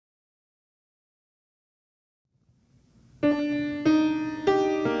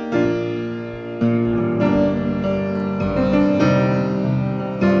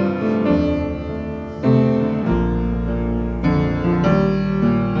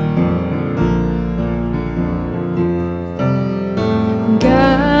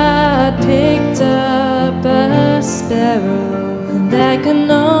sparrow that could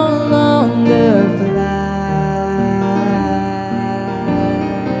no longer fly.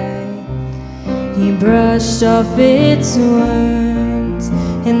 He brushed off its wings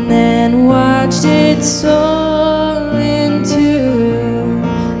and then watched it soar into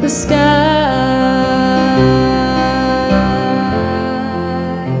the sky.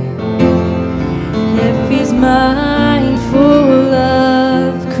 If he's mindful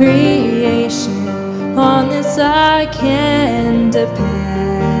of creation, on this I can depend.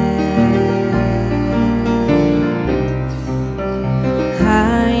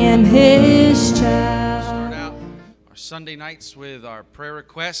 I am his child. Start out our Sunday nights with our prayer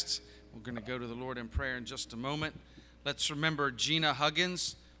requests. We're going to go to the Lord in prayer in just a moment. Let's remember Gina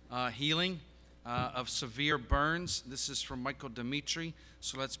Huggins' healing of severe burns. This is from Michael Dimitri,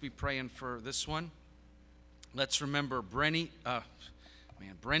 so let's be praying for this one. Let's remember Brenda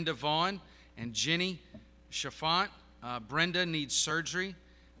Vaughn and Jenny Chaffant. Brenda needs surgery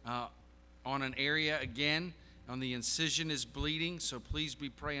on an area again. On the incision is bleeding, so please be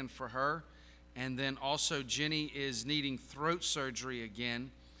praying for her. And then also Jenny is needing throat surgery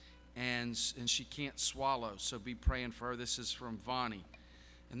again, and she can't swallow, so be praying for her. This is from Vonnie.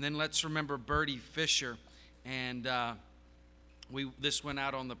 And then let's remember Bertie Fisher. And this went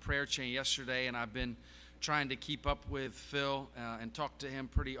out on the prayer chain yesterday, and I've been trying to keep up with Phil and talk to him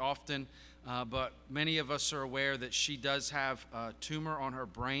pretty often. But many of us are aware that she does have a tumor on her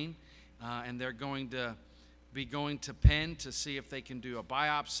brain, and they're going to Penn to see if they can do a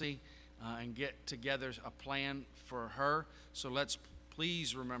biopsy and get together a plan for her. So let's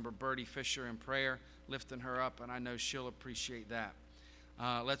please remember Bertie Fisher in prayer, lifting her up, and I know she'll appreciate that.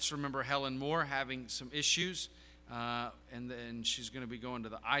 Let's remember Helen Moore having some issues, and then she's going to be going to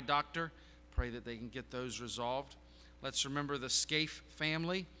the eye doctor. Pray that they can get those resolved. Let's remember the Scaife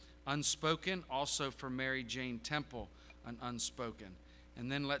family, unspoken, also for Mary Jane Temple, an unspoken.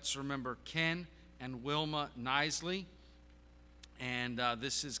 And then let's remember Ken and Wilma Nisley. And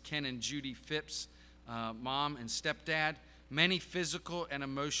this is Ken and Judy Phipps, mom and stepdad. Many physical and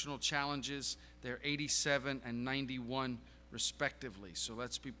emotional challenges. They're 87 and 91 respectively. So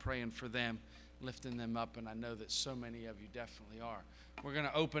let's be praying for them, lifting them up, and I know that so many of you definitely are. We're going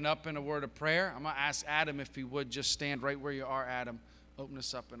to open up in a word of prayer. I'm going to ask Adam if he would just stand right where you are, Adam. Open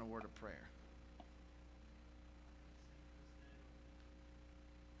us up in a word of prayer.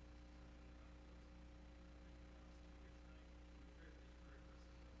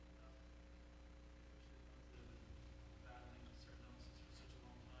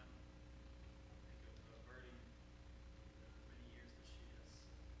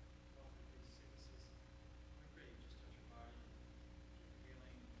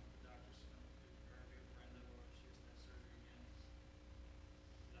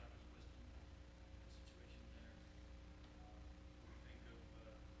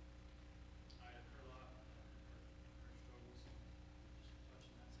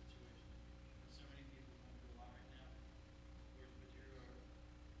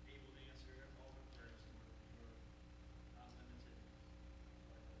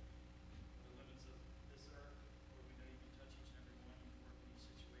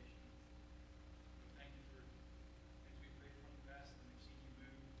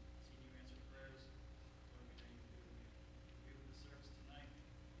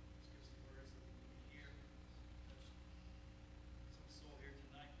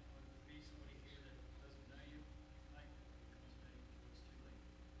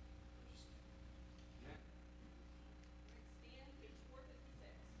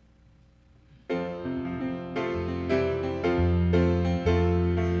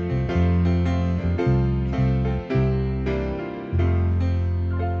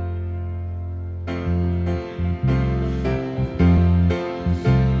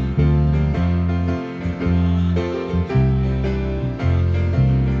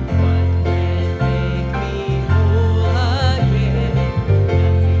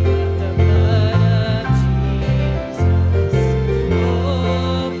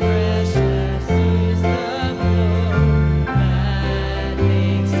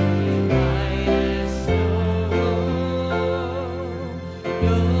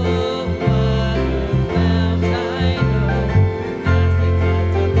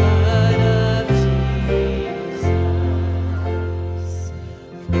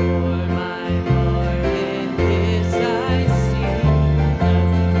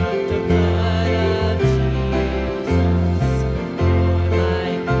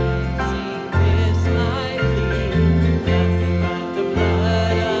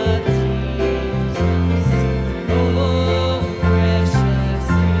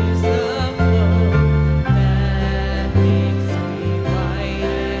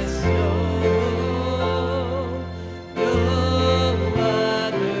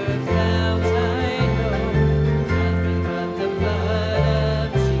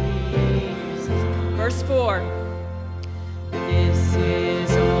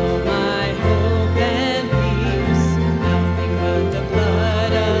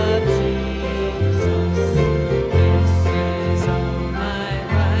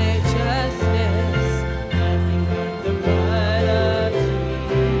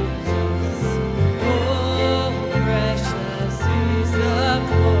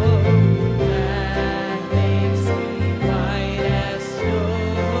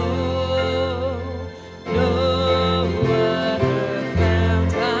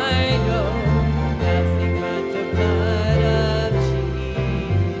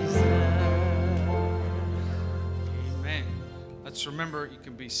 let's remember, you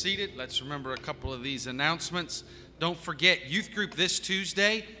can be seated. Let's remember a couple of these announcements. Don't forget, youth group this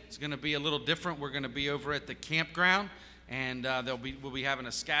Tuesday is going to be a little different. We're going to be over at the campground, and we'll be having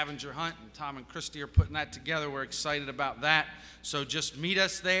a scavenger hunt, and Tom and Christy are putting that together. We're excited about that. So just meet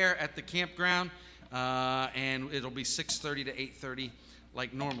us there at the campground, and it'll be 6:30 to 8:30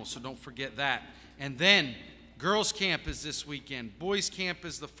 like normal, so don't forget that. And then girls' camp is this weekend. Boys' camp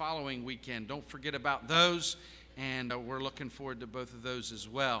is the following weekend. Don't forget about those, and we're looking forward to both of those as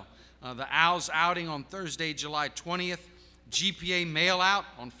well. The Owls outing on Thursday, July 20th. GPA mail out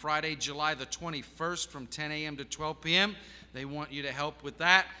on Friday, July the 21st from 10 a.m. to 12 p.m. They want you to help with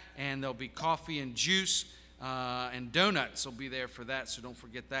that, and there'll be coffee and juice and donuts will be there for that, so don't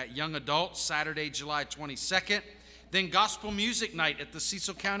forget that. Young adults, Saturday, July 22nd. Then gospel music night at the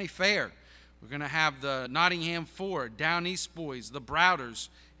Cecil County Fair. We're going to have the Nottingham Four, Down East Boys, the Browders,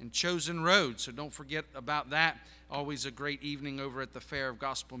 and Chosen Road, so don't forget about that. Always a great evening over at the Fair of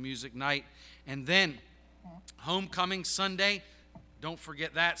Gospel Music Night. And then Homecoming Sunday, don't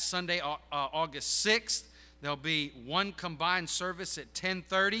forget that, Sunday, August 6th. There'll be one combined service at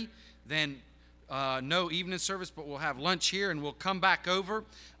 10:30, then no evening service, but we'll have lunch here, and we'll come back over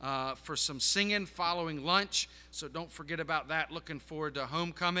for some singing following lunch. So don't forget about that. Looking forward to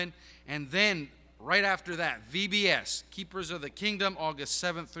Homecoming. And then right after that, VBS, Keepers of the Kingdom, August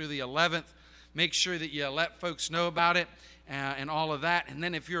 7th through the 11th. Make sure that you let folks know about it and all of that. And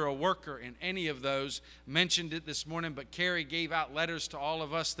then if you're a worker in any of those, mentioned it this morning, but Carrie gave out letters to all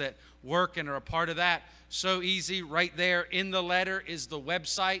of us that work and are a part of that. So easy. Right there in the letter is the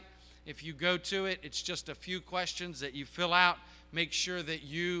website. If you go to it, it's just a few questions that you fill out. Make sure that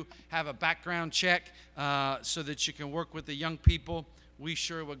you have a background check so that you can work with the young people. We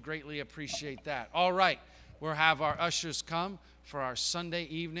sure would greatly appreciate that. All right, we'll have our ushers come for our Sunday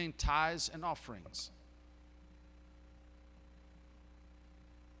evening tithes and offerings.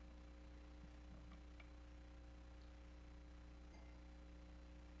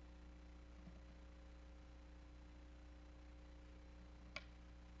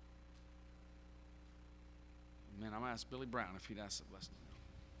 Man, I'm going to ask Billy Brown if he'd ask the blessing.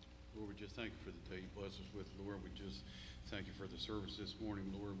 Lord, we just thank you for the day you bless us with. Lord, we just thank you for the service this morning.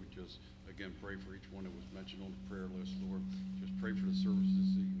 Lord, we just, again, pray for each one that was mentioned on the prayer list. Lord, just pray for the service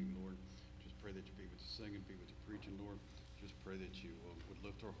this evening, Lord. Just pray that you be with the singing, be with the preaching, Lord. Just pray that you would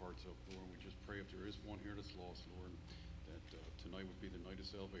lift our hearts up, Lord. We just pray if there is one here that's lost, Lord, that tonight would be the night of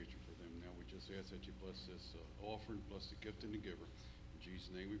salvation for them. Now we just ask that you bless this offering, bless the gift and the giver. In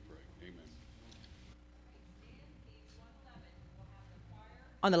Jesus' name we pray. Amen.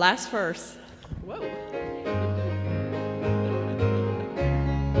 On the last verse. Whoa.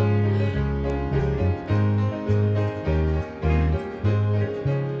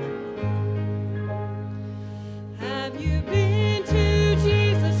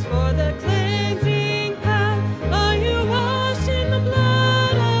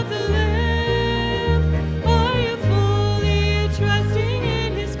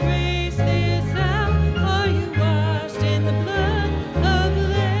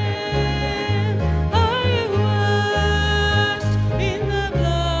 Are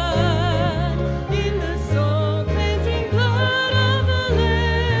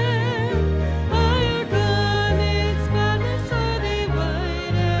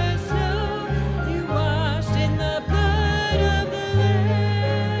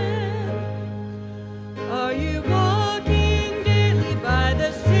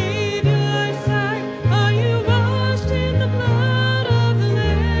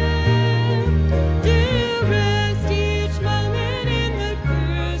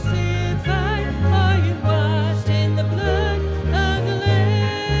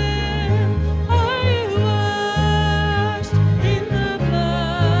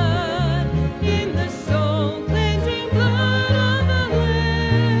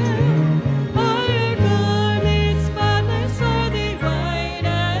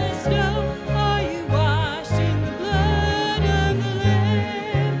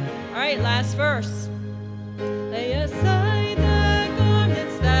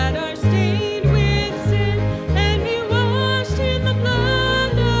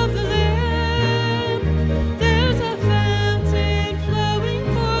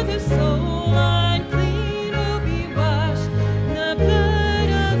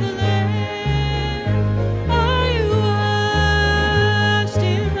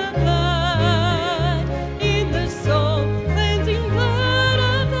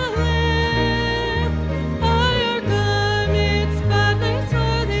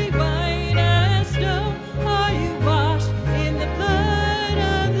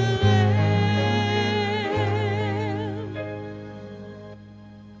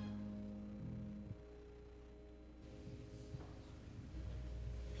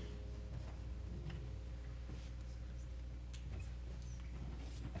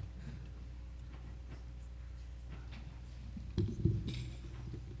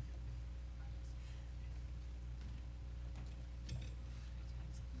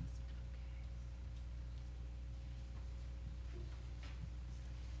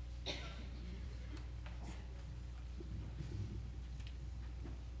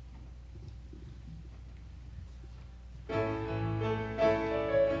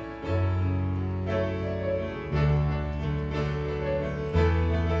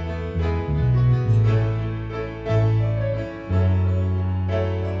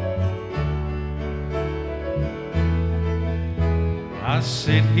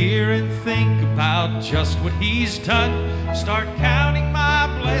sit here and think about just what he's done, start counting my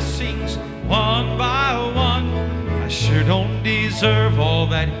blessings one by one, I sure don't deserve all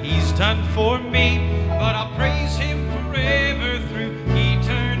that he's done for me, but I'll praise him forever through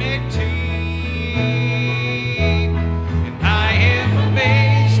eternity. And I am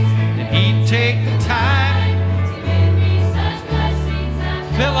amazed that he'd take the time To give me such blessings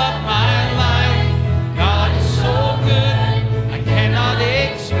that fill up my life. God is so good, I cannot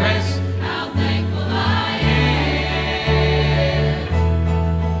express how thankful I am.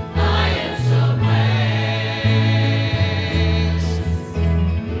 I am so blessed.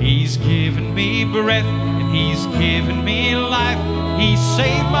 He's given me breath and he's given me life. He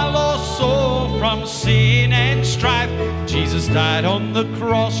saved my lost soul from sin and strife. Jesus died on the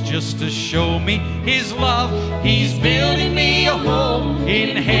cross just to show me his love. He's building me a home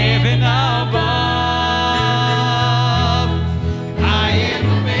in heaven above. I am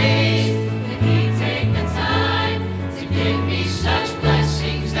amazed That he'd take the time to give me such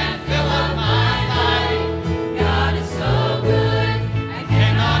blessings that fill up my life. God is so good, I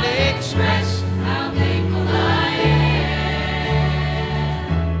cannot express how thankful I am.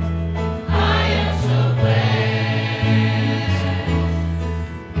 I am so blessed.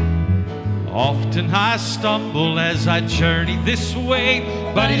 Often I stumble as I journey this way,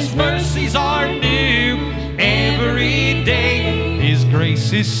 but his mercies are new every day. His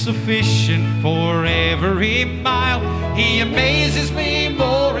grace is sufficient for every mile. He amazes me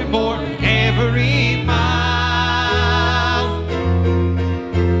more and more every mile.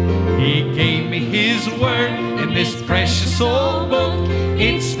 He gave me his word in this precious old book.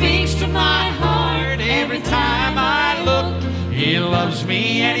 It speaks to my heart every time I look. He loves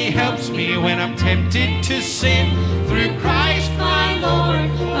me and he helps me when I'm tempted to sin. Through Christ my Lord,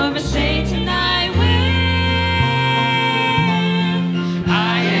 Over Satan I win.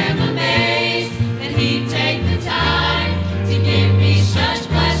 I am amazed that he'd take the time to give me such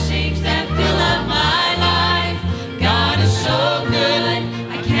blessings that fill up my life. God is so good,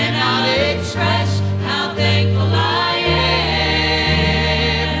 I cannot express how thankful I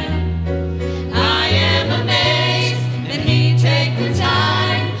am. I am amazed that he'd take the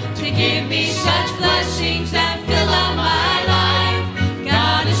time to give me such blessings that fill up my life.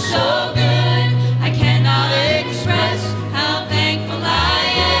 God is so good, I cannot express how thankful I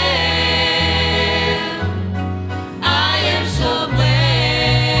am. I am so blessed.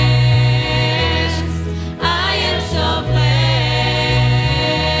 I am so blessed.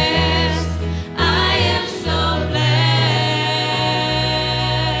 I am so blessed.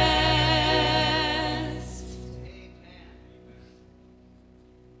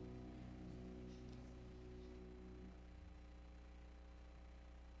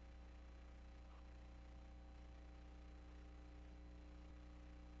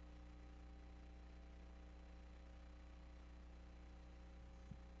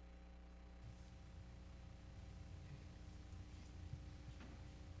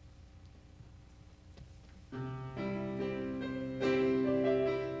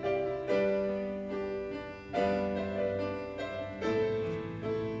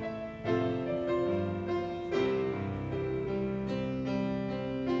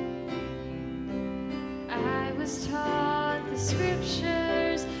 I was taught the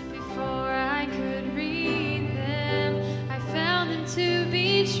scriptures before I could read them. I found them to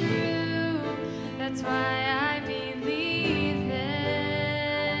be true. That's why I believe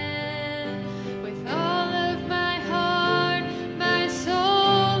them. With all of my heart, my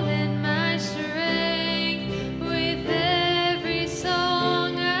soul, and my strength, with every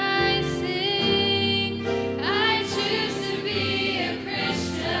song I sing, I choose to be a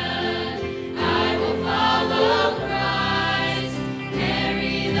Christian. I will follow Christ,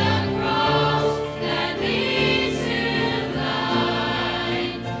 carry the cross that leads to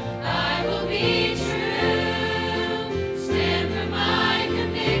light. I will be true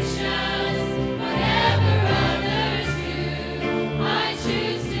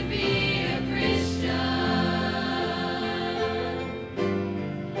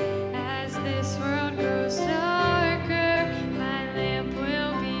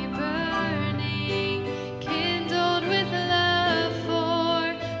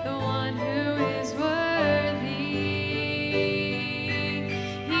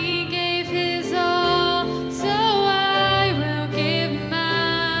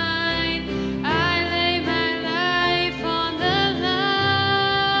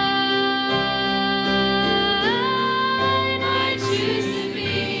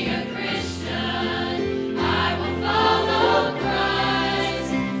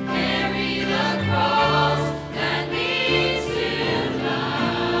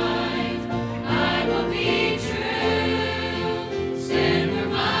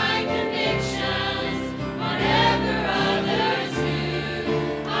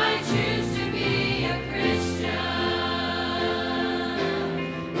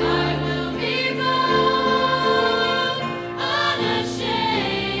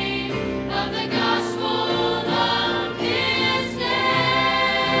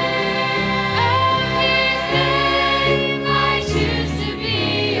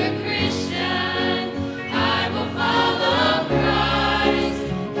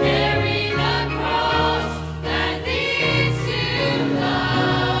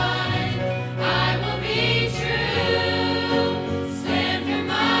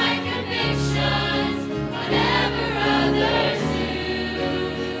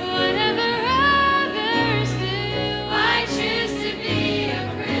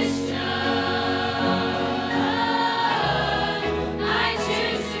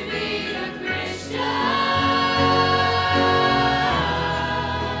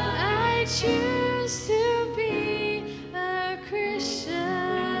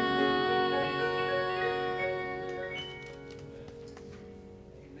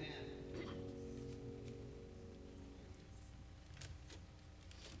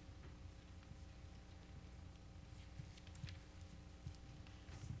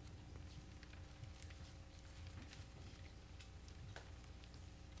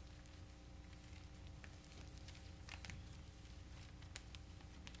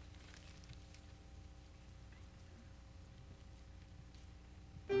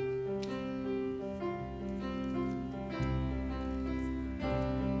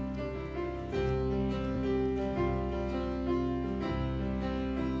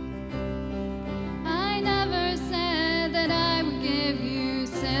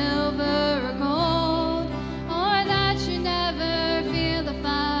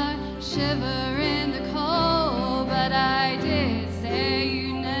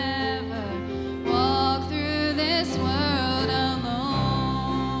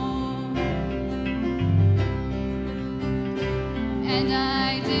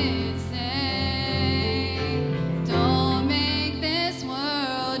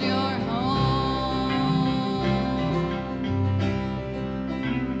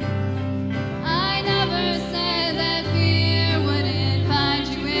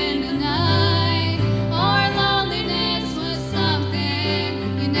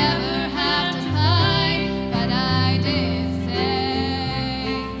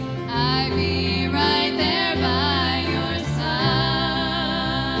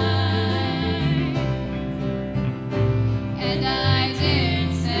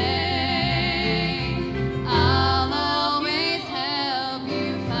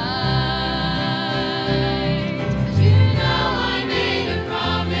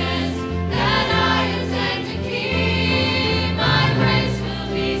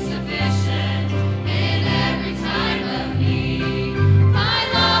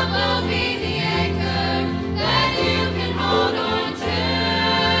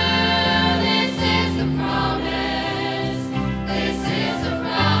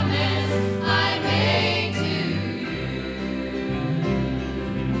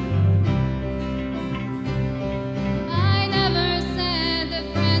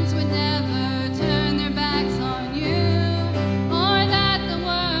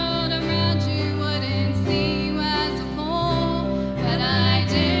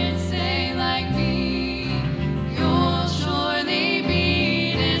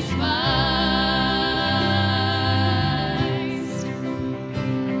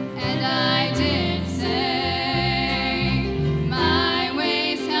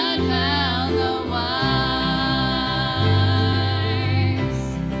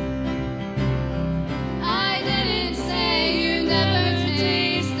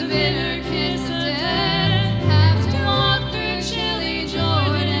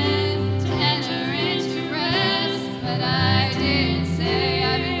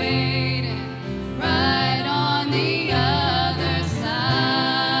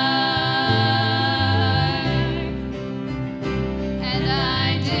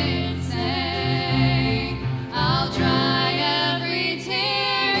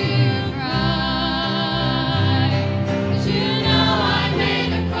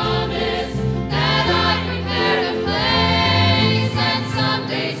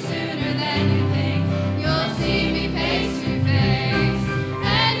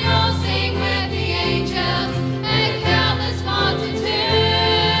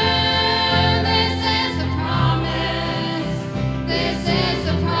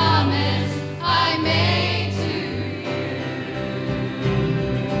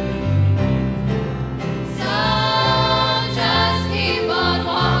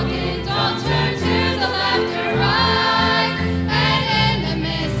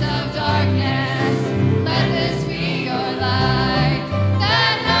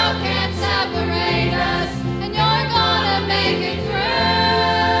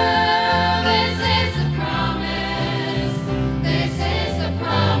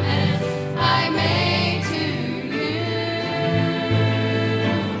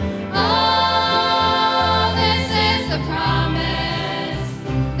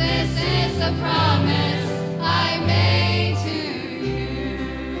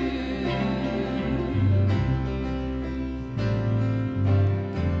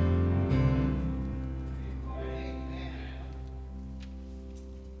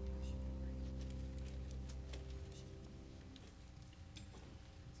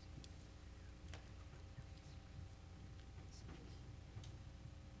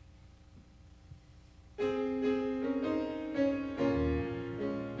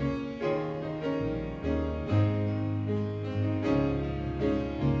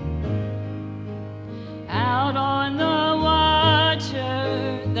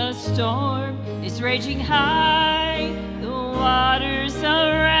storm is raging high, the waters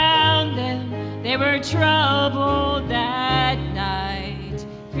around them, they were troubled that night.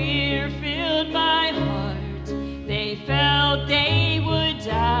 Fear filled my heart, they felt they would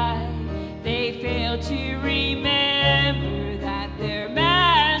die. They failed to remember that their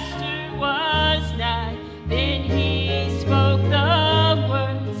master was nigh. Then he spoke the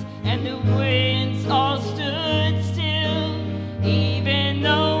words, and the winds all stood still. Even the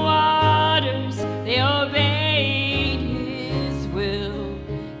waters, they obeyed his will.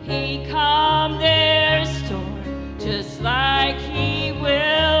 He calmed their storm, just like he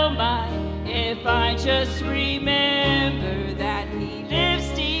will mine, if I just remember that he lives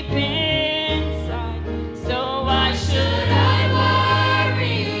deep inside. So why should I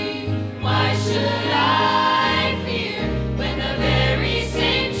worry? Why should I fear when the very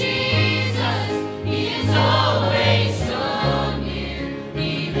same Jesus, he is always so near.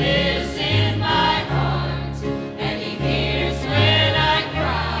 He lives in my heart, and he hears when I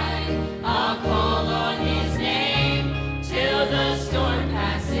cry. I'll call on his name till the storm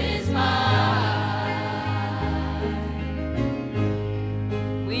passes by.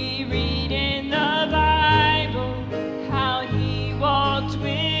 We read in the Bible how he walked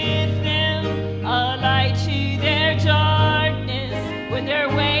with them, a light to their darkness when their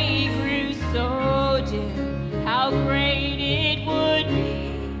way grew so dim. How great it would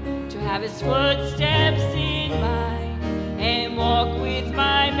be to have his footsteps in mine and walk with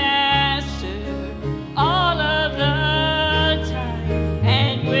my master all of the time.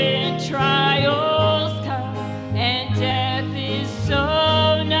 And when trials come and death is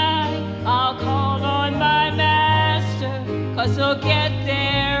so nigh, I'll call on my master, 'cause he'll get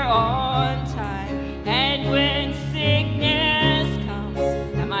there on time. And when sickness comes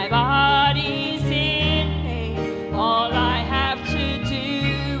and my body's in pain, all I have to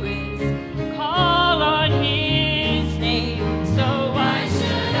do is call on his name. So why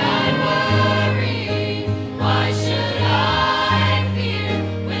should I worry? Why should I fear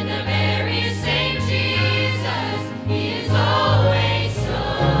when the very same Jesus, he is always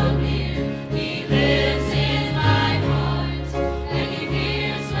so near. He lives in my heart, and he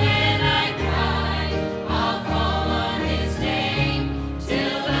hears when I cry. I'll call on his name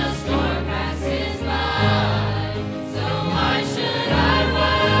till the storm passes by. So why should I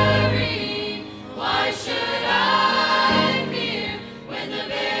worry? Why should I fear when the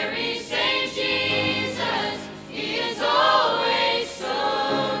very same Jesus, he is always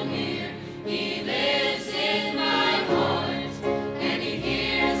so near. He lives in my heart, and he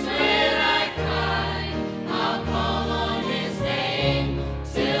hears when I cry. I'll call on his name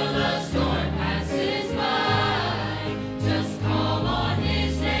till the storm passes by. Just call on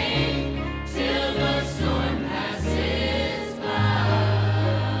his name till the storm passes by.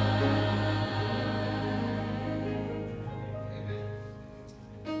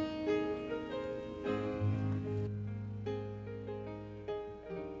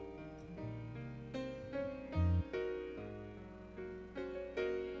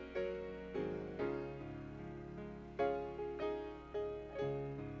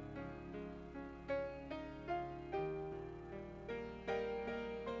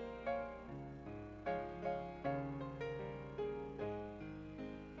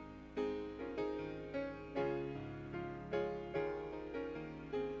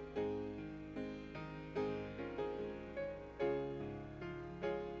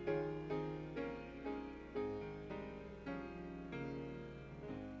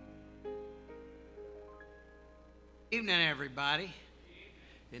 Evening, everybody.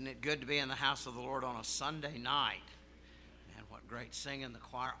 Isn't it good to be in the house of the Lord on a Sunday night? And what great singing the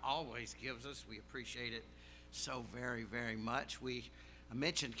choir always gives us. We appreciate it so very, very much. I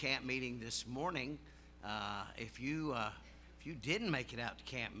mentioned camp meeting this morning. If you didn't make it out to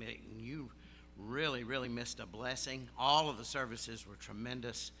camp meeting, you really, really missed a blessing. All of the services were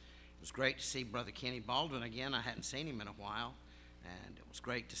tremendous. It was great to see Brother Kenny Baldwin again. I hadn't seen him in a while, and it was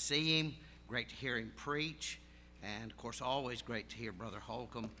great to see him, great to hear him preach. And, of course, always great to hear Brother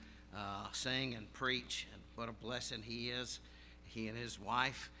Holcomb sing and preach, and what a blessing he is, he and his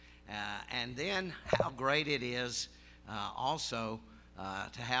wife. And then how great it is also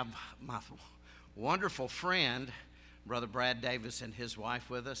to have my wonderful friend, Brother Brad Davis, and his wife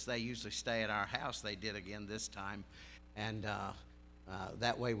with us. They usually stay at our house. They did again this time. And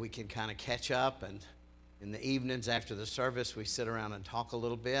that way we can kind of catch up. And in the evenings after the service, we sit around and talk a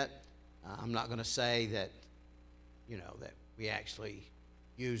little bit. I'm not going to say that, that we actually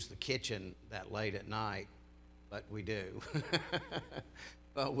use the kitchen that late at night, but we do.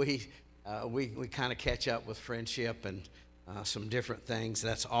 But we kind of catch up with friendship and some different things.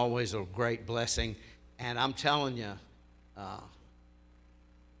 That's always a great blessing. And I'm telling you,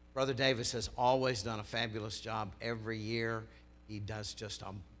 Brother Davis has always done a fabulous job every year. He does just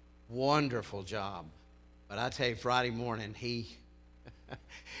a wonderful job. But I tell you, Friday morning,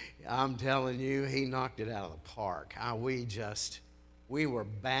 I'm telling you, he knocked it out of the park. We were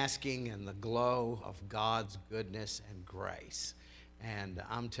basking in the glow of God's goodness and grace. And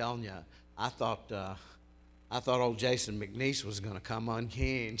I'm telling you, I thought old Jason McNeese was going to come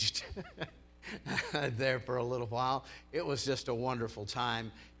unhinged there for a little while. It was just a wonderful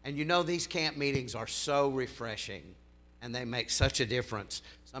time. And you know, these camp meetings are so refreshing, and they make such a difference.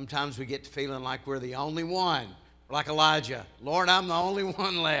 Sometimes we get to feeling like we're the only one, like Elijah. Lord, I'm the only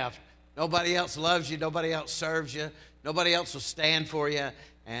one left. Nobody else loves you. Nobody else serves you. Nobody else will stand for you.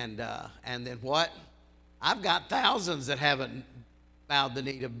 And then what? I've got thousands that haven't bowed the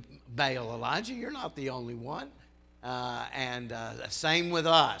knee to Baal. Elijah, you're not the only one. Same with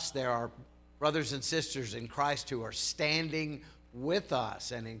us. There are brothers and sisters in Christ who are standing with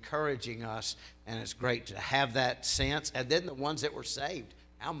us and encouraging us, and it's great to have that sense. And then the ones that were saved,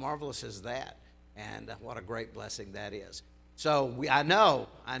 how marvelous is that? And what a great blessing that is. So I know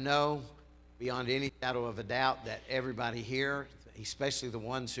beyond any shadow of a doubt that everybody here, especially the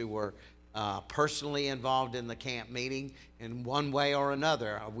ones who were personally involved in the camp meeting in one way or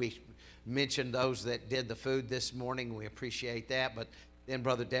another. We mentioned those that did the food this morning. We appreciate that. But then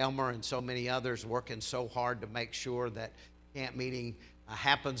Brother Delmer and so many others working so hard to make sure that camp meeting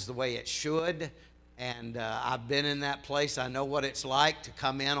happens the way it should. And I've been in that place. I know what it's like to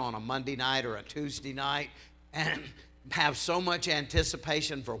come in on a Monday night or a Tuesday night and have so much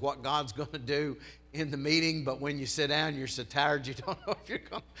anticipation for what God's going to do in the meeting, but when you sit down, you're so tired you don't know if you're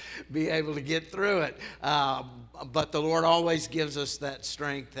going to be able to get through it. But the Lord always gives us that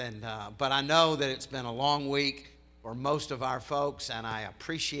strength. But I know that it's been a long week for most of our folks, and I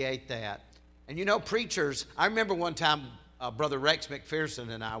appreciate that. And you know, preachers, I remember one time Brother Rex McPherson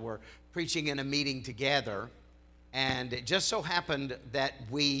and I were preaching in a meeting together, and it just so happened that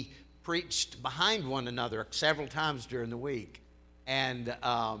we preached behind one another several times during the week. And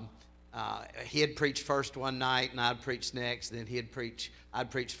he had preached first one night, and I'd preach next. Then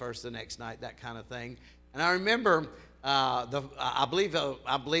I'd preach first the next night, that kind of thing. And I remember, I believe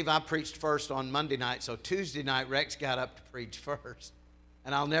I preached first on Monday night. So Tuesday night, Rex got up to preach first,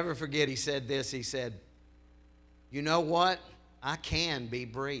 and I'll never forget. He said this. He said, "You know what? I can be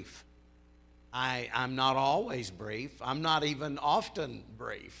brief. I'm not always brief. I'm not even often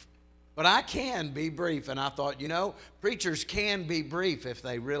brief. But I can be brief." And I thought, you know, preachers can be brief if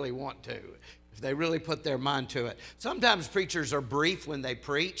they really want to, if they really put their mind to it. Sometimes preachers are brief when they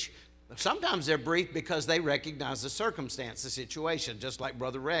preach. Sometimes they're brief because they recognize the circumstance, the situation, just like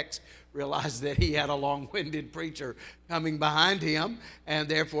Brother Rex realized that he had a long-winded preacher coming behind him, and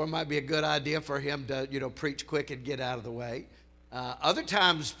therefore it might be a good idea for him to, you know, preach quick and get out of the way. Other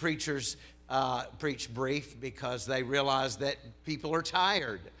times preachers preach brief because they realize that people are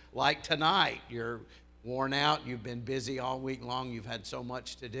tired. Like tonight, you're worn out, you've been busy all week long, you've had so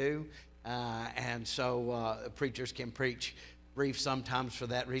much to do, and so preachers can preach brief sometimes for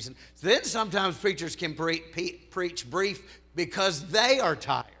that reason. Then sometimes preachers can preach brief because they are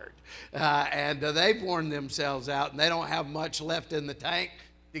tired, and they've worn themselves out, and they don't have much left in the tank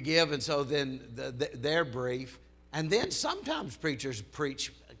to give, and so then they're brief. And then sometimes preachers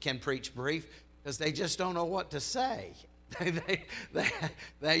can preach brief because they just don't know what to say. They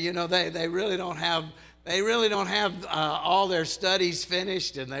really don't have all their studies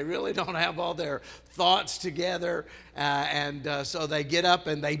finished, and they really don't have all their thoughts together, so they get up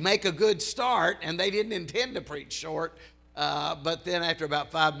and they make a good start, and they didn't intend to preach short, but then after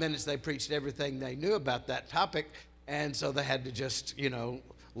about 5 minutes they preached everything they knew about that topic, and so they had to just, you know,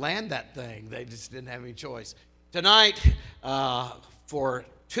 land that thing. They just didn't have any choice. Tonight, for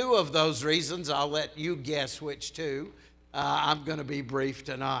two of those reasons, I'll let you guess which two. I'm going to be brief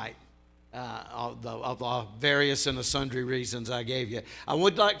tonight, of the various and the sundry reasons I gave you. I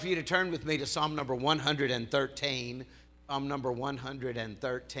would like for you to turn with me to Psalm number 113. Psalm number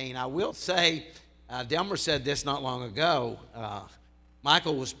 113. I will say, Delmer said this not long ago.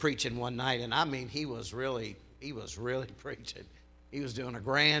 Michael was preaching one night, and I mean, he was really preaching. He was doing a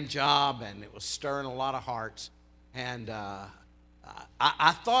grand job, and it was stirring a lot of hearts. And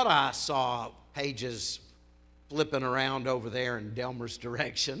I thought I saw pages flipping around over there in Delmer's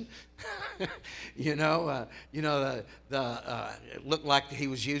direction. It looked like he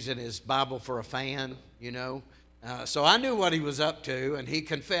was using his Bible for a fan, you know. So I knew what he was up to, and he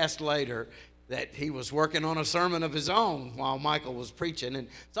confessed later that he was working on a sermon of his own while Michael was preaching. And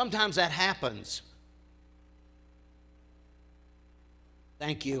sometimes that happens.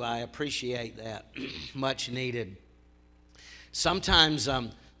 Thank you. I appreciate that. Much needed. Sometimes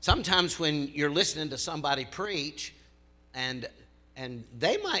when you're listening to somebody preach, and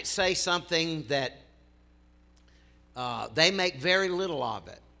they might say something that they make very little of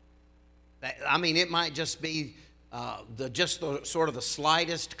it. I mean, it might just be the sort of the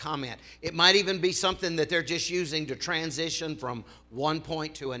slightest comment. It might even be something that they're just using to transition from one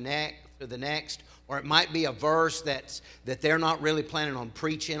point to the next. Or it might be a verse that they're not really planning on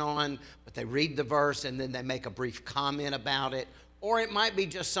preaching on, but they read the verse and then they make a brief comment about it. Or it might be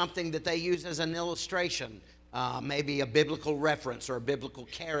just something that they use as an illustration, maybe a biblical reference or a biblical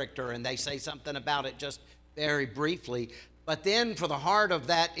character, and they say something about it just very briefly. But then for the heart of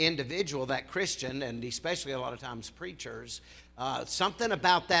that individual, that Christian, and especially a lot of times preachers, something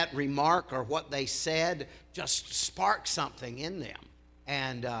about that remark or what they said just sparks something in them.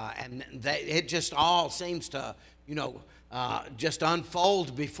 And it just all seems to, just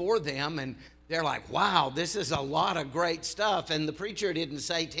unfold before them. And they're like, wow, this is a lot of great stuff. And the preacher didn't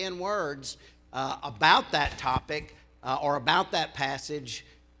say 10 words about that topic or about that passage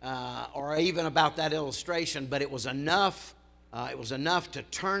or even about that illustration, but it was enough. It was enough to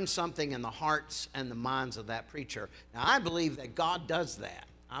turn something in the hearts and the minds of that preacher. Now, I believe that God does that.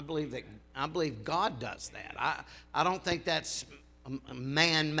 I believe God does that. I don't think that's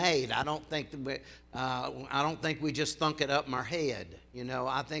man-made. I don't think we just thunk it up in our head.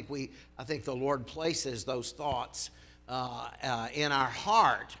 I think the Lord places those thoughts in our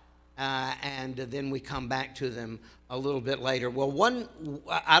heart, and then we come back to them a little bit later. Well,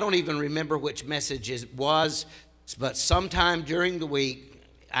 I don't even remember which message it was, but sometime during the week,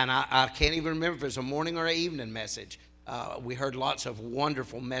 and I can't even remember if it was a morning or an evening message. We heard lots of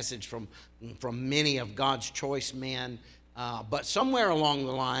wonderful message from many of God's choice men. But somewhere along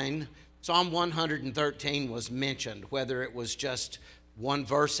the line, Psalm 113 was mentioned, whether it was just one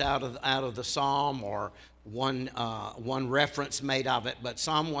verse out of the psalm or one reference made of it. But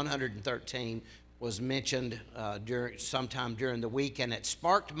Psalm 113 was mentioned sometime during the week, and it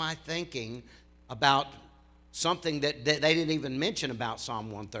sparked my thinking about something that they didn't even mention about Psalm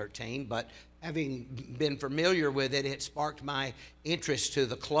 113, but having been familiar with it, it sparked my interest to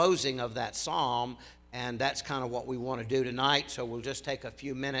the closing of that psalm. And that's kind of what we want to do tonight, so we'll just take a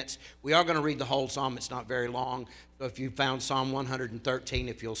few minutes. We are going to read the whole psalm. It's not very long. So if you found Psalm 113,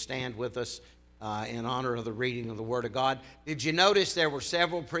 if you'll stand with us in honor of the reading of the Word of God. Did you notice there were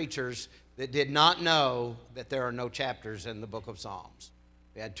several preachers that did not know that there are no chapters in the book of Psalms?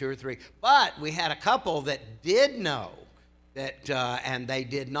 We had 2 or 3. But we had a couple that did know that, and they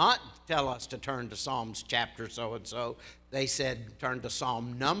did not tell us to turn to Psalms chapter so-and-so. They said turn to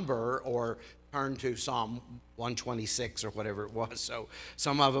Psalm number or turn to Psalm 126 or whatever it was. So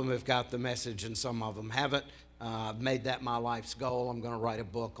some of them have got the message and some of them haven't. I've made that my life's goal. I'm going to write a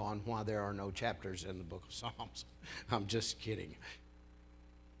book on why there are no chapters in the book of Psalms. I'm just kidding.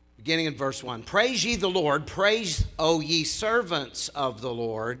 Beginning in verse 1. Praise ye the Lord. Praise, O ye servants of the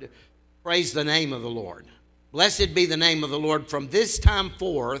Lord. Praise the name of the Lord. Blessed be the name of the Lord from this time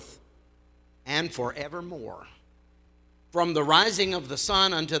forth and forevermore. From the rising of the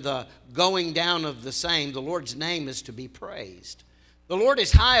sun unto the going down of the same, the Lord's name is to be praised. The Lord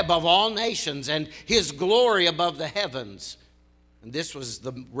is high above all nations, and his glory above the heavens. And this was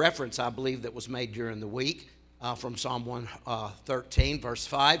the reference, I believe, that was made during the week from Psalm 113, verse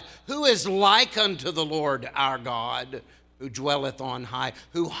 5. Who is like unto the Lord our God, who dwelleth on high,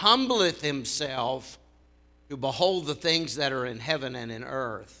 who humbleth himself to behold the things that are in heaven and in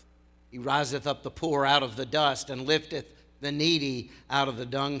earth. He riseth up the poor out of the dust, and lifteth the needy out of the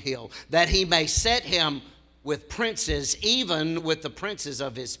dunghill, that he may set him with princes, even with the princes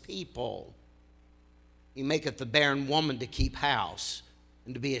of his people. He maketh the barren woman to keep house,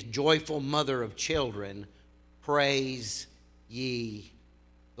 and to be a joyful mother of children. Praise ye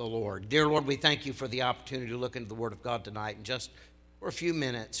the Lord. Dear Lord, we thank you for the opportunity to look into the Word of God tonight. And just for a few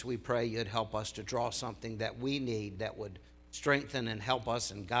minutes, we pray you'd help us to draw something that we need that would strengthen and help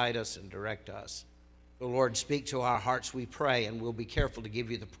us and guide us and direct us. So, Lord, speak to our hearts, we pray, and we'll be careful to give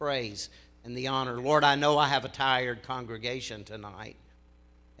you the praise and the honor. Lord, I know I have a tired congregation tonight,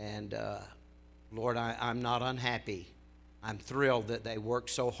 and Lord, I'm not unhappy. I'm thrilled that they worked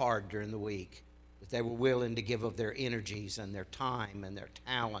so hard during the week, that they were willing to give of their energies and their time and their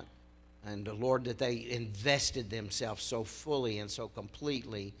talent, and Lord, that they invested themselves so fully and so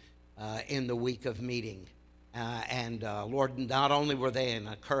completely in the week of meeting. Lord, not only were they an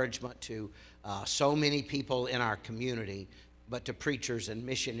encouragement to so many people in our community, but to preachers and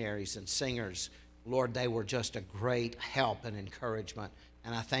missionaries and singers. Lord, they were just a great help and encouragement,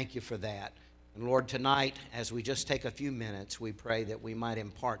 and I thank you for that. And Lord, tonight, as we just take a few minutes, we pray that we might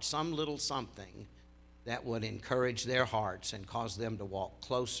impart some little something that would encourage their hearts and cause them to walk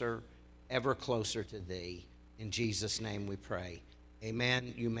closer, ever closer to Thee. In Jesus' name we pray.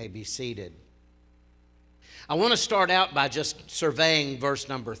 Amen. You may be seated. I want to start out by just surveying verse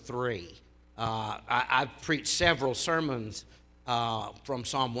number 3. I've preached several sermons from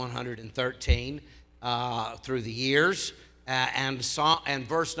Psalm 113 through the years. And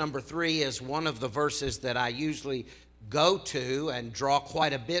verse number 3 is one of the verses that I usually go to and draw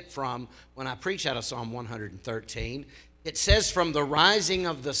quite a bit from when I preach out of Psalm 113. It says, "From the rising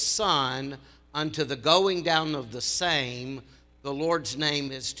of the sun unto the going down of the same, the Lord's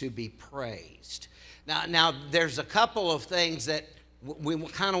name is to be praised." Now there's a couple of things that we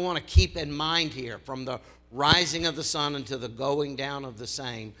kind of want to keep in mind here. From the rising of the sun unto the going down of the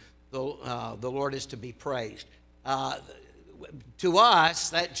same, the Lord is to be praised. To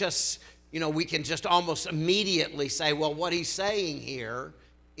us, that just, we can just almost immediately say, well, what he's saying here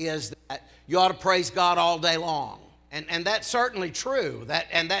is that you ought to praise God all day long. And that's certainly true.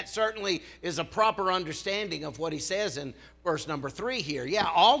 That certainly is a proper understanding of what he says in verse number 3 here. Yeah,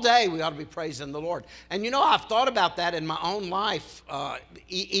 all day we ought to be praising the Lord. And I've thought about that in my own life,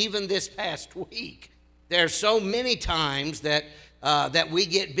 even this past week. There's so many times that we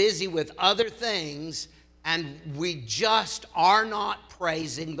get busy with other things and we just are not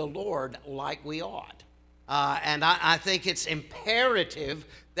praising the Lord like we ought. And I think it's imperative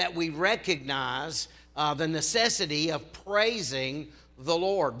that we recognize the necessity of praising the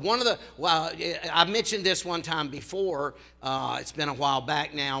Lord. I mentioned this one time before. It's been a while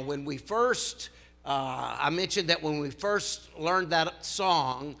back now. When we first, I mentioned that when we first learned that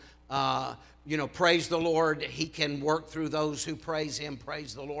song, praise the Lord, He can work through those who praise Him,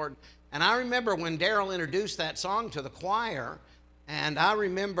 praise the Lord. And I remember when Daryl introduced that song to the choir, and I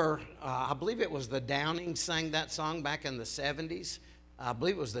remember, I believe it was the Downings sang that song back in the 70s. I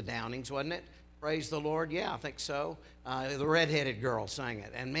believe it was the Downings, wasn't it? Praise the Lord. Yeah, I think so. The redheaded girl sang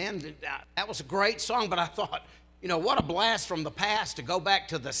it. And man, that was a great song, but I thought, what a blast from the past to go back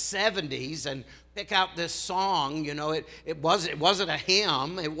to the 70s and pick out this song. It wasn't a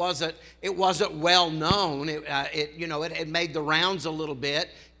hymn. It wasn't well known. It had made the rounds a little bit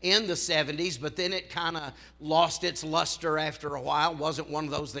in the 70s, but then it kind of lost its luster after a while. It wasn't one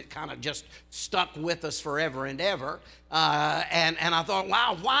of those that kind of just stuck with us forever and ever. And I thought,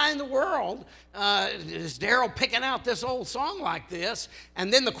 wow, why in the world is Daryl picking out this old song like this?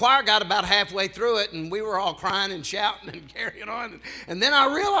 And then the choir got about halfway through it, and we were all crying and shouting and carrying on. And then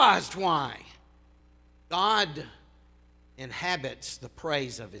I realized why. God inhabits the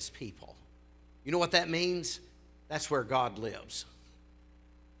praise of His people. You know what that means? That's where God lives.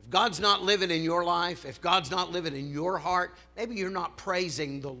 If God's not living in your life, if God's not living in your heart, maybe you're not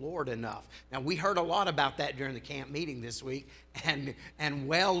praising the Lord enough. Now, we heard a lot about that during the camp meeting this week, and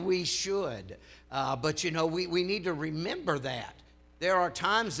well, we should. But, we need to remember that. There are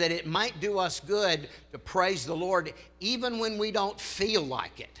times that it might do us good to praise the Lord, even when we don't feel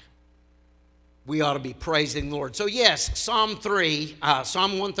like it. We ought to be praising the Lord. So, yes, Psalm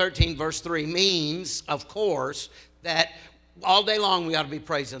 113, verse 3 means, of course, that all day long we ought to be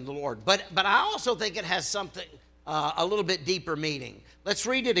praising the Lord. But I also think it has something, a little bit deeper meaning. Let's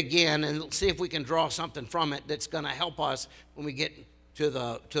read it again and see if we can draw something from it that's going to help us when we get to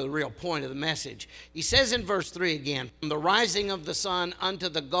the real point of the message. He says in verse 3 again, "From the rising of the sun unto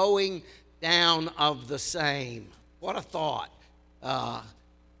the going down of the same." What a thought.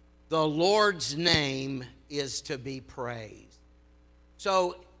 The Lord's name is to be praised.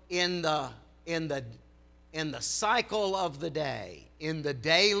 So in the cycle of the day, in the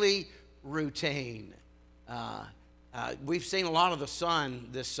daily routine, we've seen a lot of the sun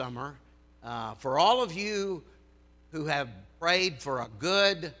this summer. For all of you who have prayed for a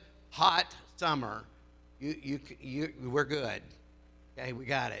good, hot summer, we're good. Okay, we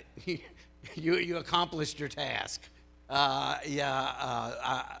got it. You accomplished your task.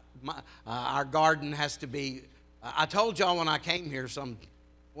 Our garden has to be. I told y'all when I came here some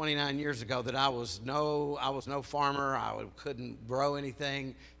 29 years ago that I was no farmer. I couldn't grow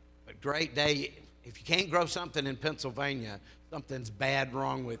anything. But great day. If you can't grow something in Pennsylvania, something's bad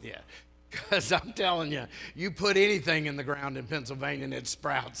wrong with you. Because I'm telling you, you put anything in the ground in Pennsylvania and it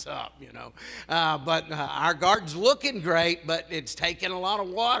sprouts up, But our garden's looking great, but it's taking a lot of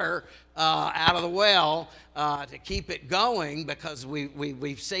water out of the well to keep it going because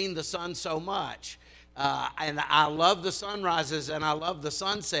we've seen the sun so much. And I love the sunrises and I love the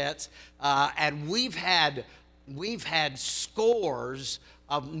sunsets. And we've had scores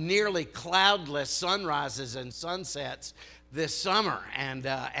of nearly cloudless sunrises and sunsets this summer, and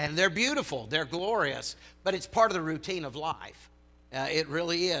they're beautiful, they're glorious, but it's part of the routine of life. It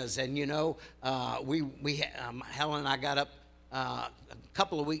really is. And you know, Helen and I got up a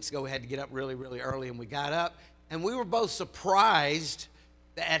couple of weeks ago. We had to get up really, really early, and we got up, and we were both surprised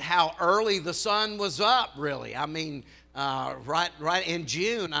at how early the sun was up. Really, I mean, right in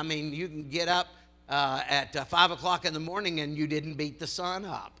June. I mean, you can get up at 5 o'clock in the morning, and you didn't beat the sun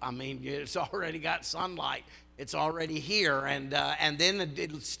up. I mean, it's already got sunlight. It's already here, and then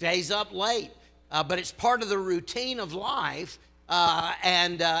it stays up late. But it's part of the routine of life.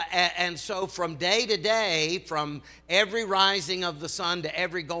 And so from day to day, from every rising of the sun to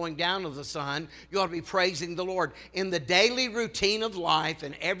every going down of the sun, you ought to be praising the Lord. In the daily routine of life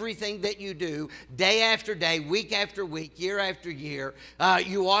and everything that you do, day after day, week after week, year after year,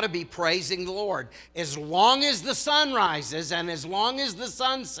 you ought to be praising the Lord. As long as the sun rises and as long as the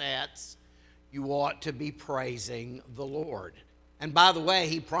sun sets, you ought to be praising the Lord. And by the way,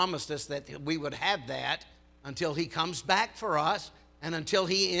 he promised us that we would have that until he comes back for us and until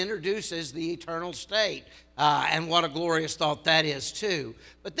he introduces the eternal state. And what a glorious thought that is too.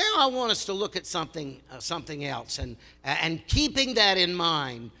 But now I want us to look at something else, and keeping that in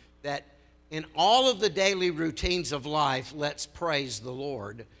mind, that in all of the daily routines of life, let's praise the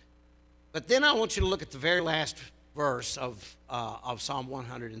Lord. But then I want you to look at the very last verse of Psalm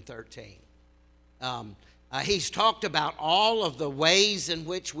 113. He's talked about all of the ways in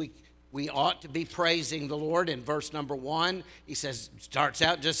which we ought to be praising the Lord. In verse number 1, he starts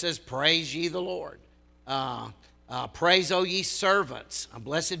out, just says, praise ye the Lord. Praise, O ye servants.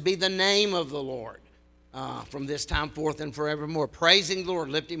 Blessed be the name of the Lord from this time forth and forevermore. Praising the Lord,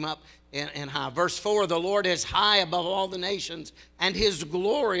 lift him up in high. Verse 4, the Lord is high above all the nations, and his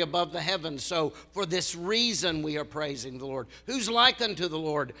glory above the heavens. So for this reason we are praising the Lord. Who's like unto the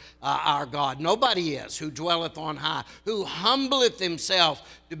Lord our God? Nobody is, who dwelleth on high, who humbleth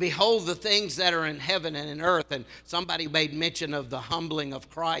himself to behold the things that are in heaven and in earth. And somebody made mention of the humbling of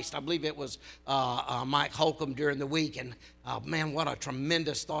Christ. I believe it was Mike Holcomb during the week. And man, what a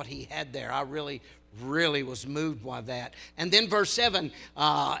tremendous thought he had there. I really was moved by that. And then verse 7,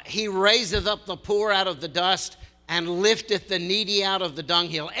 he raiseth up the poor out of the dust and lifteth the needy out of the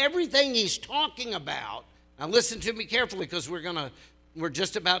dunghill. Everything he's talking about, now listen to me carefully, because we're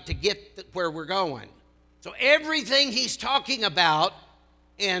just about to get where we're going. So everything he's talking about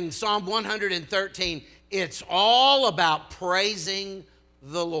in Psalm 113, it's all about praising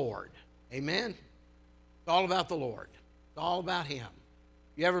the Lord. Amen? It's all about the Lord. It's all about him.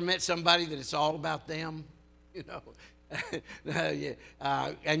 You ever met somebody that it's all about them? You know,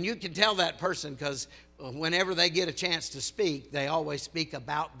 and you can tell that person, because whenever they get a chance to speak, they always speak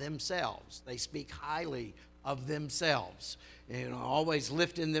about themselves. They speak highly of themselves, you know, always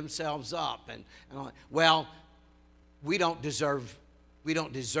lifting themselves up. And well, we don't deserve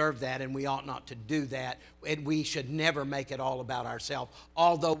that, and we ought not to do that. And we should never make it all about ourselves,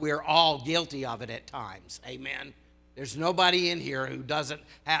 although we're all guilty of it at times. Amen. There's nobody in here who doesn't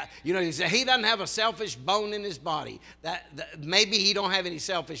have, you know, he doesn't have a selfish bone in his body. Maybe he don't have any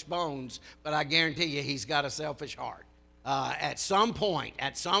selfish bones, but I guarantee you he's got a selfish heart. At some point,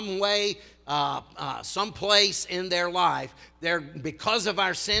 at some way, some place in their life, because of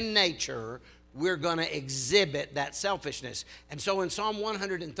our sin nature, we're going to exhibit that selfishness. And so in Psalm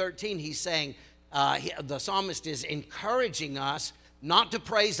 113, he's saying, the psalmist is encouraging us not to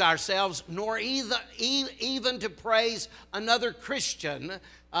praise ourselves, nor even to praise another Christian,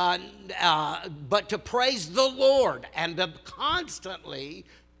 but to praise the Lord and to constantly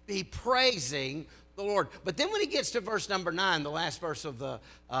be praising the Lord. But then when he gets to verse number 9, the last verse of the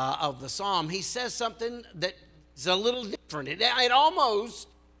psalm, he says something that's a little different. It almost,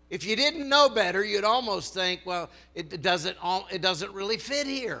 if you didn't know better, you'd almost think, well, it doesn't really fit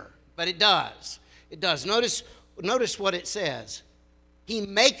here, but it does. It does. Notice what it says. He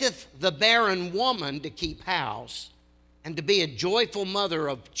maketh the barren woman to keep house, and to be a joyful mother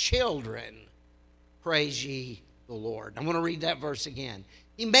of children. Praise ye the Lord. I want to read that verse again.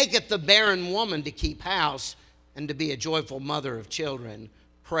 He maketh the barren woman to keep house, and to be a joyful mother of children.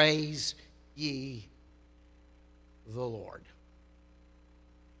 Praise ye the Lord.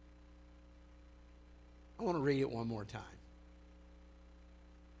 I want to read it one more time.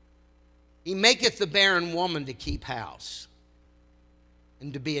 He maketh the barren woman to keep house,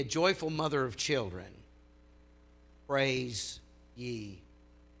 and to be a joyful mother of children. Praise ye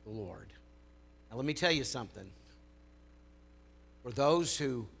the Lord. Now let me tell you something. For those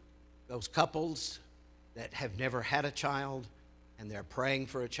couples that have never had a child and they're praying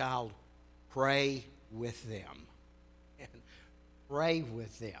for a child, pray with them. And pray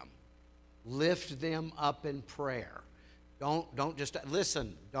with them. Lift them up in prayer. Don't just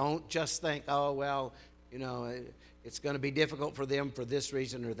listen. Don't just think, oh, well, you know, it's going to be difficult for them for this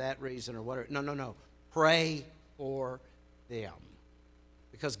reason or that reason or whatever. No. Pray for them,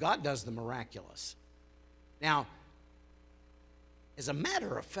 because God does the miraculous. Now, as a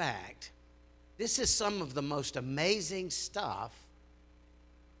matter of fact, this is some of the most amazing stuff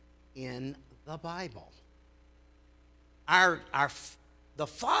in the Bible. The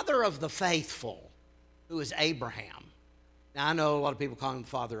father of the faithful, who is Abraham. Now, I know a lot of people call him the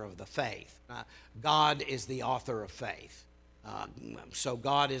father of the faith. God is the author of faith. So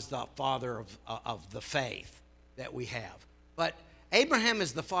God is the father of the faith that we have. But Abraham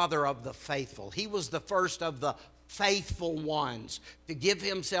is the father of the faithful. He was the first of the faithful ones to give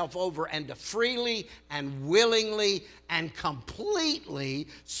himself over and to freely and willingly and completely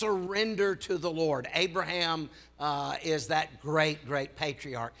surrender to the Lord. Abraham is that great, great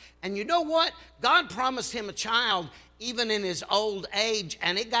patriarch. And you know what? God promised him a child even in his old age,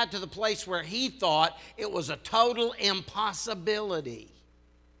 and it got to the place where he thought it was a total impossibility.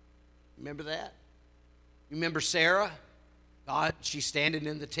 Remember that? You remember Sarah? God, she's standing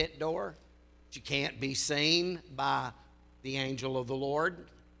in the tent door. She can't be seen by the angel of the Lord,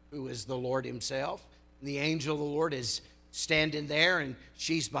 who is the Lord himself. And the angel of the Lord is standing there, and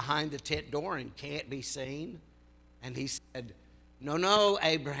she's behind the tent door and can't be seen. And he said, no,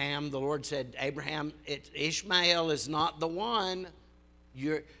 Abraham. The Lord said, Abraham, Ishmael is not the one.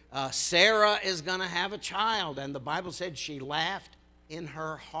 Sarah is going to have a child. And the Bible said she laughed in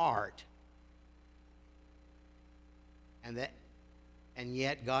her heart. And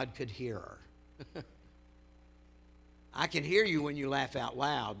yet God could hear her. I can hear you when you laugh out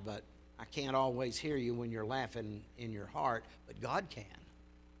loud, but I can't always hear you when you're laughing in your heart, but God can.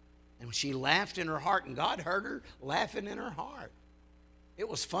 And she laughed in her heart, and God heard her laughing in her heart. It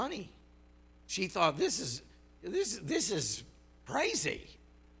was funny. She thought, this is crazy.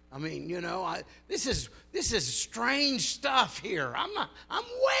 I mean, you know, this is strange stuff here. I'm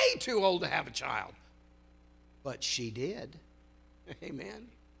way too old to have a child. But she did. Amen.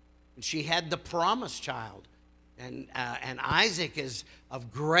 And she had the promised child. And Isaac is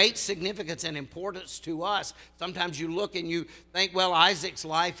of great significance and importance to us. Sometimes you look and you think, well, Isaac's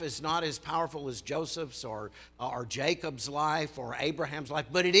life is not as powerful as Joseph's or Jacob's life or Abraham's life,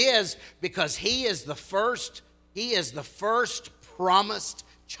 but it is, because he is the first promised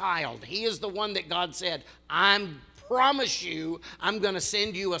child. He is the one that God said, I promise you I'm going to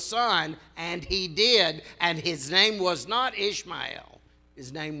send you a son, and he did, and his name was not Ishmael.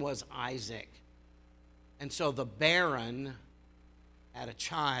 His name was Isaac. And so the barren had a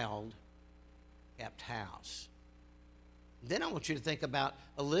child, kept house. Then I want you to think about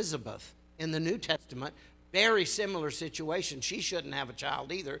Elizabeth in the New Testament. Very similar situation. She shouldn't have a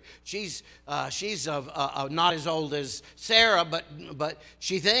child either. She's not as old as Sarah, but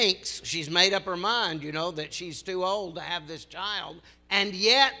she thinks, she's made up her mind, you know, that she's too old to have this child. And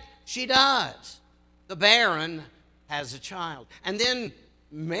yet she does. The barren has a child. And then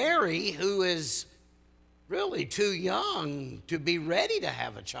Mary, who is really too young to be ready to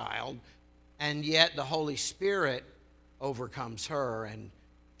have a child, and yet the Holy Spirit overcomes her, and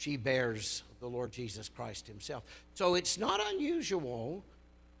she bears the Lord Jesus Christ himself. So it's not unusual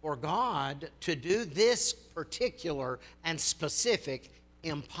for God to do this particular and specific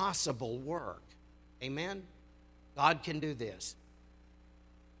impossible work. Amen? God can do this.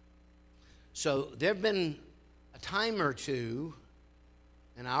 So there have been a time or two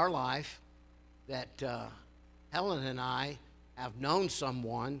in our life that Helen and I have known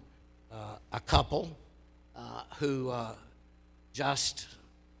someone, a couple, who just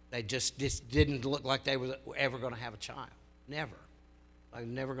didn't look like they were ever going to have a child. Never. Like,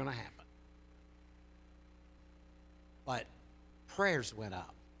 never going to happen. But prayers went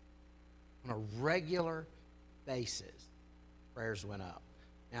up. On a regular basis, prayers went up.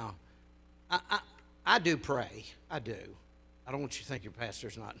 Now, I do pray. I do. I don't want you to think your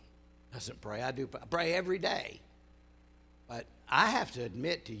pastor's doesn't pray. I pray every day. But I have to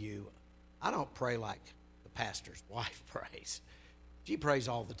admit to you, I don't pray like the pastor's wife prays. She prays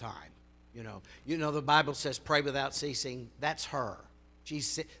all the time. You know the Bible says pray without ceasing. That's her.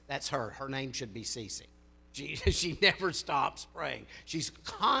 That's her. Her name should be ceasing. She never stops praying. She's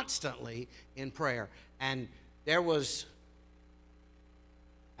constantly in prayer. And there was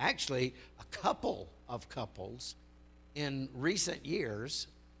actually a couple of couples in recent years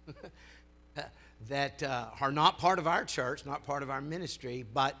that are not part of our church, not part of our ministry,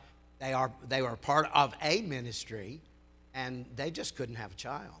 but they were part of a ministry, and they just couldn't have a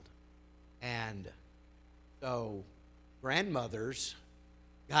child. And so grandmothers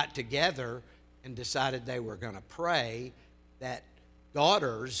got together and decided they were going to pray that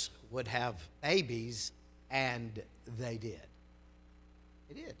daughters would have babies, and they did.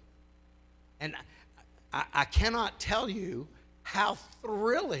 They did. And I cannot tell you how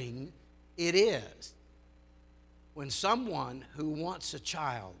thrilling it is when someone who wants a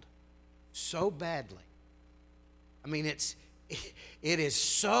child so badly, I mean, it is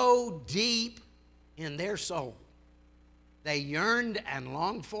so deep in their soul. They yearned and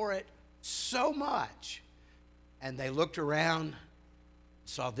longed for it so much. And they looked around,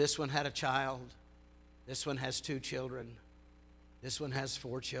 saw this one had a child, this one has 2 children, this one has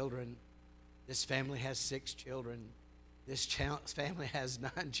 4 children, this family has 6 children, this family has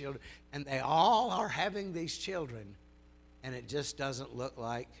 9 children, and they all are having these children, and it just doesn't look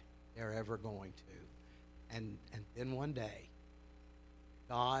like they're ever going to. And then one day,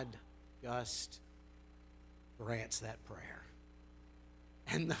 God just grants that prayer.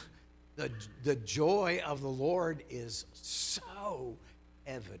 And the joy of the Lord is so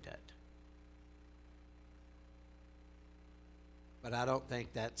evident. But I don't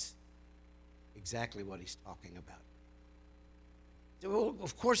think that's exactly what he's talking about. Well,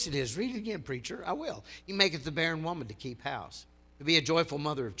 of course it is. Read it again, preacher. I will. He maketh the barren woman to keep house, to be a joyful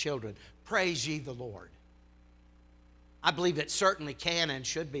mother of children. Praise ye the Lord. I believe it certainly can and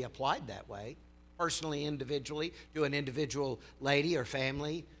should be applied that way, personally, individually, to an individual lady or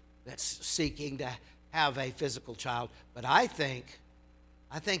family that's seeking to have a physical child. But I think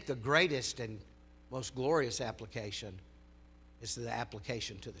the greatest and most glorious application is the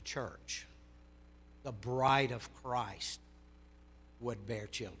application to the church. The bride of Christ would bear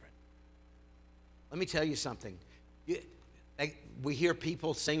children. Let me tell you something. We hear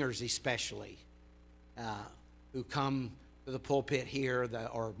people, singers especially, who come to the pulpit here,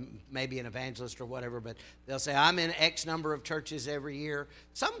 or maybe an evangelist or whatever, but they'll say, I'm in X number of churches every year.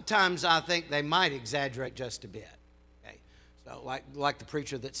 Sometimes I think they might exaggerate just a bit. Okay? So like the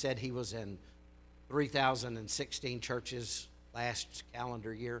preacher that said he was in 3,016 churches last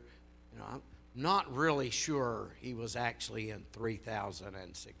calendar year. I'm not really sure he was actually in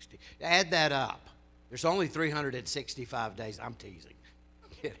 3,060. Add that up. There's only 365 days. I'm teasing. I'm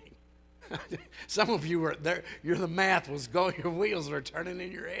kidding. Some of you were there. The math was going. Your wheels were turning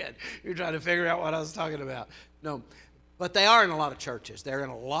in your head. You're trying to figure out what I was talking about. No, but they are in a lot of churches. They're in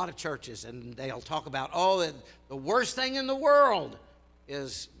a lot of churches, and they'll talk about, the worst thing in the world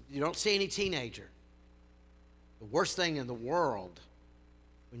is you don't see any teenager. The worst thing in the world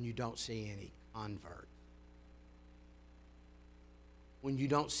when you don't see any convert, when you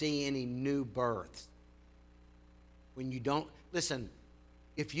don't see any new births, when you don't listen.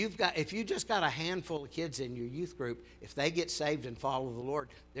 If you just got a handful of kids in your youth group, if they get saved and follow the Lord,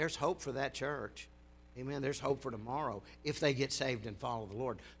 there's hope for that church. Amen. There's hope for tomorrow if they get saved and follow the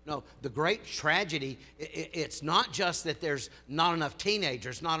Lord. No, the great tragedy, it's not just that there's not enough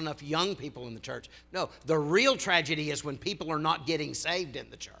teenagers, not enough young people in the church. No, the real tragedy is when people are not getting saved in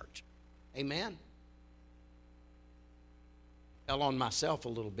the church. Amen. Fell on myself a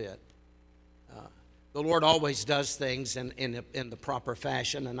little bit. The Lord always does things in the proper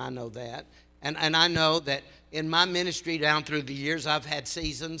fashion, and I know that. And I know that in my ministry down through the years, I've had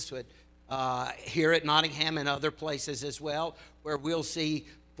seasons here at Nottingham and other places as well, where we'll see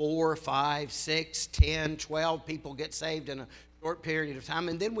 4, 5, 6, 10, 12 people get saved in a short period of time,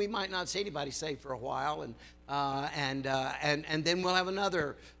 and then we might not see anybody saved for a while, and then we'll have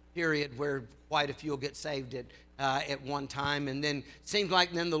another period where quite a few will get saved at one time, and then it seems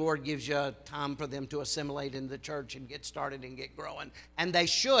like then the Lord gives you time for them to assimilate in the church and get started and get growing, and they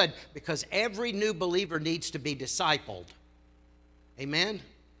should, because every new believer needs to be discipled. Amen.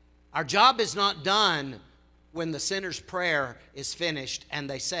 Our job is not done when the sinner's prayer is finished and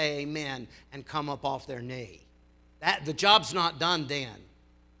they say amen and come up off their knee. The job's not done then.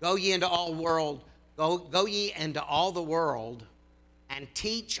 Go ye into all world, go ye into all the world and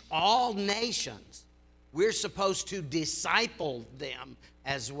teach all nations. We're supposed to disciple them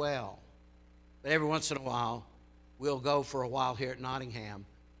as well. But every once in a while, we'll go for a while here at Nottingham,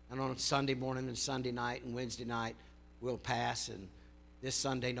 and on Sunday morning and Sunday night and Wednesday night, we'll pass, and this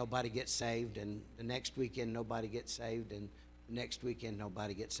Sunday, nobody gets saved, and the next weekend, nobody gets saved, and the next weekend,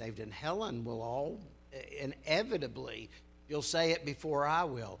 nobody gets saved. And Helen will all, inevitably, you'll say it before I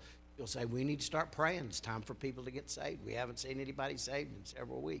will. You'll say, we need to start praying. It's time for people to get saved. We haven't seen anybody saved in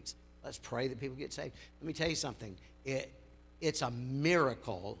several weeks. Let's pray that people get saved. Let me tell you something. It's a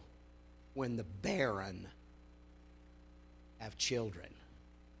miracle when the barren have children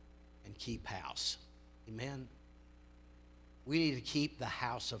and keep house. Amen? We need to keep the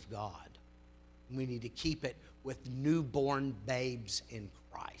house of God. We need to keep it with newborn babes in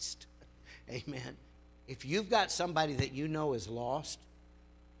Christ. Amen. if you've got somebody that you know is lost,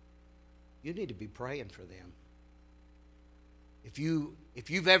 you need to be praying for them. If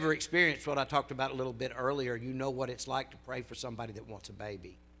you've ever experienced what I talked about a little bit earlier, you know what it's like to pray for somebody that wants a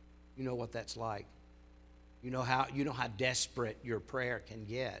baby. You know what that's like. You know how desperate your prayer can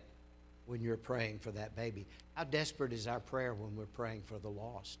get when you're praying for that baby. How desperate is our prayer when we're praying for the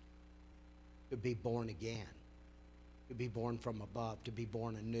lost? To be born again, to be born from above, to be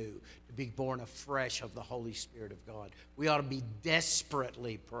born anew, to be born afresh of the Holy Spirit of God. We ought to be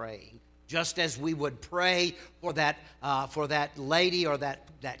desperately praying, just as we would pray for that lady or that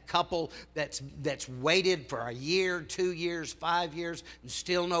couple that's waited for a year, 2 years, 5 years, and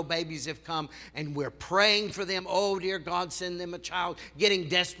still no babies have come, and we're praying for them. Oh, dear God, send them a child, getting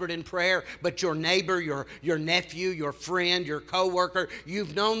desperate in prayer. But your neighbor, your nephew, your friend, your coworker,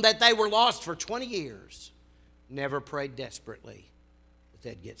 you've known that they were lost for 20 years. Never prayed desperately that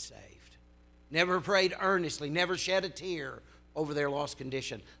they'd get saved. Never prayed earnestly, never shed a tear over their lost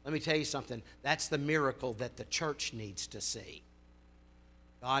condition. Let me tell you something. That's the miracle that the church needs to see.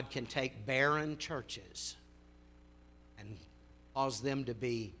 God can take barren churches and cause them to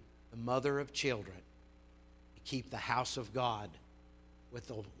be the mother of children, to keep the house of God with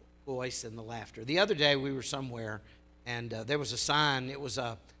the voice and the laughter. The other day we were somewhere, and there was a sign. It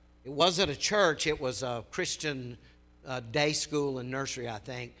wasn't a church. It was a Christian day school and nursery, I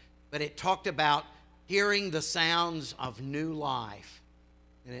think. But it talked about hearing the sounds of new life.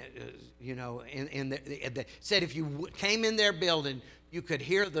 And it said if you came in their building, you could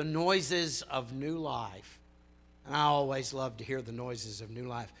hear the noises of new life. And I always love to hear the noises of new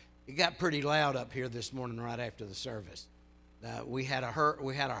life. It got pretty loud up here this morning right after the service. We had a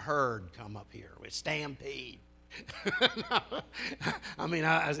herd come up here with stampede.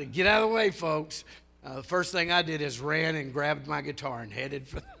 I said, get out of the way, folks. The first thing I did is ran and grabbed my guitar and headed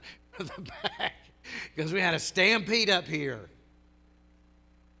for the back, because we had a stampede up here.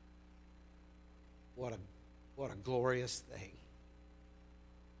 What a glorious thing.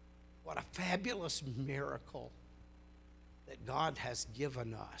 What a fabulous miracle that God has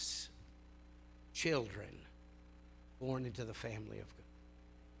given us children born into the family of God.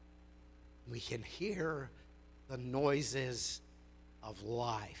 We can hear the noises of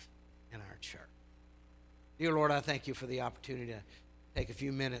life in our church. Dear Lord, I thank you for the opportunity to take a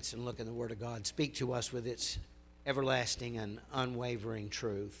few minutes and look in the Word of God. Speak to us with its everlasting and unwavering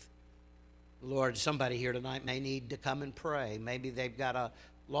truth. Lord, somebody here tonight may need to come and pray. Maybe they've got a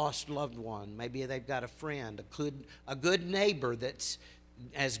lost loved one. Maybe they've got a friend, a good neighbor that's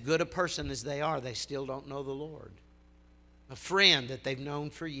as good a person as they are, they still don't know the Lord. A friend that they've known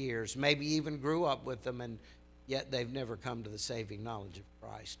for years, maybe even grew up with them, and yet they've never come to the saving knowledge of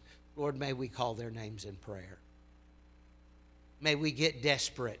Christ. Lord, may we call their names in prayer. May we get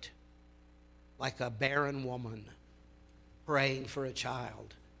desperate like a barren woman praying for a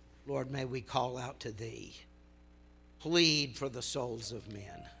child. Lord, may we call out to Thee. Plead for the souls of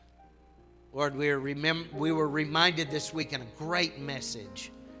men. Lord, we were reminded this week in a great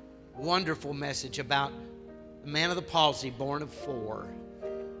message, wonderful message about a man of the palsy born of 4.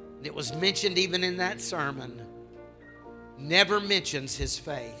 And it was mentioned even in that sermon. Never mentions his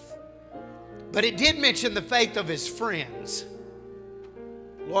faith. But it did mention the faith of his friends.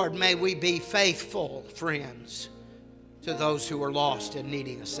 Lord, may we be faithful friends to those who are lost and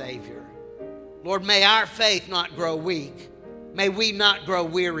needing a Savior. Lord, may our faith not grow weak. May we not grow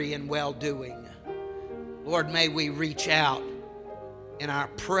weary in well-doing. Lord, may we reach out in our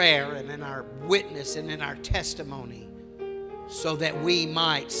prayer and in our witness and in our testimony so that we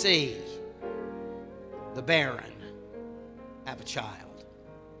might see the barren have a child.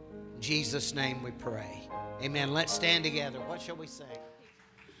 In Jesus' name we pray. Amen. Let's stand together. What shall we sing?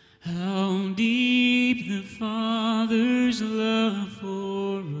 How deep the Father's love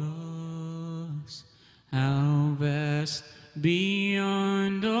for us, how vast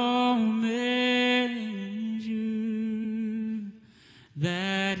beyond all measure,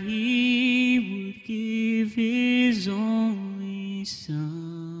 that He would give His only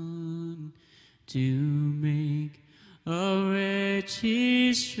Son to make a wretch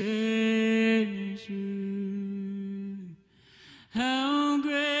His treasure. How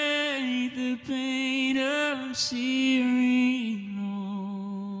great the pain of searing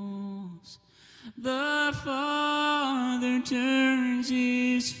loss! The Father turns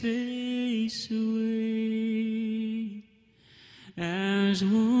His face away, as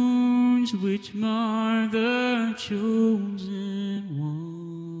wounds which mar the chosen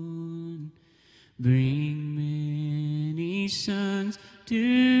one bring many sons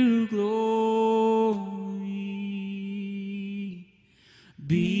to glory.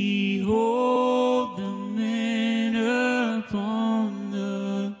 Behold the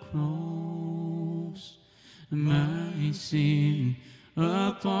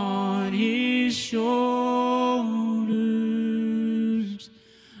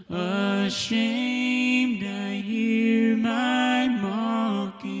ashamed, I hear my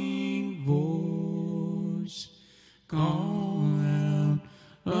mocking voice call out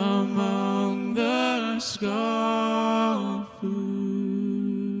among the scoffers.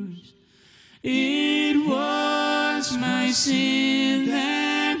 It was my sin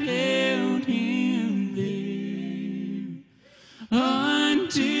that held him there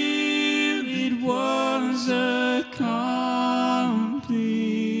until it was accomplished.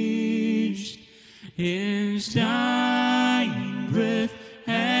 His dying breath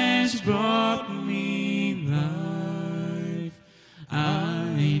has brought me life.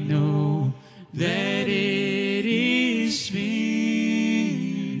 I know that it is finished.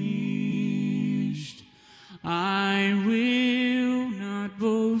 I will not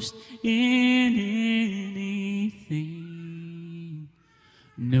boast in anything,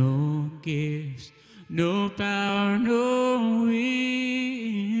 no gifts, no power, no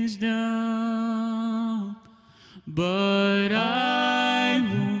wisdom, but I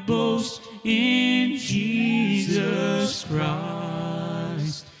will boast in Jesus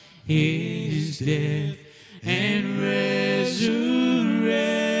Christ, his death and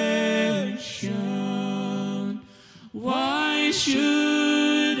resurrection. Why should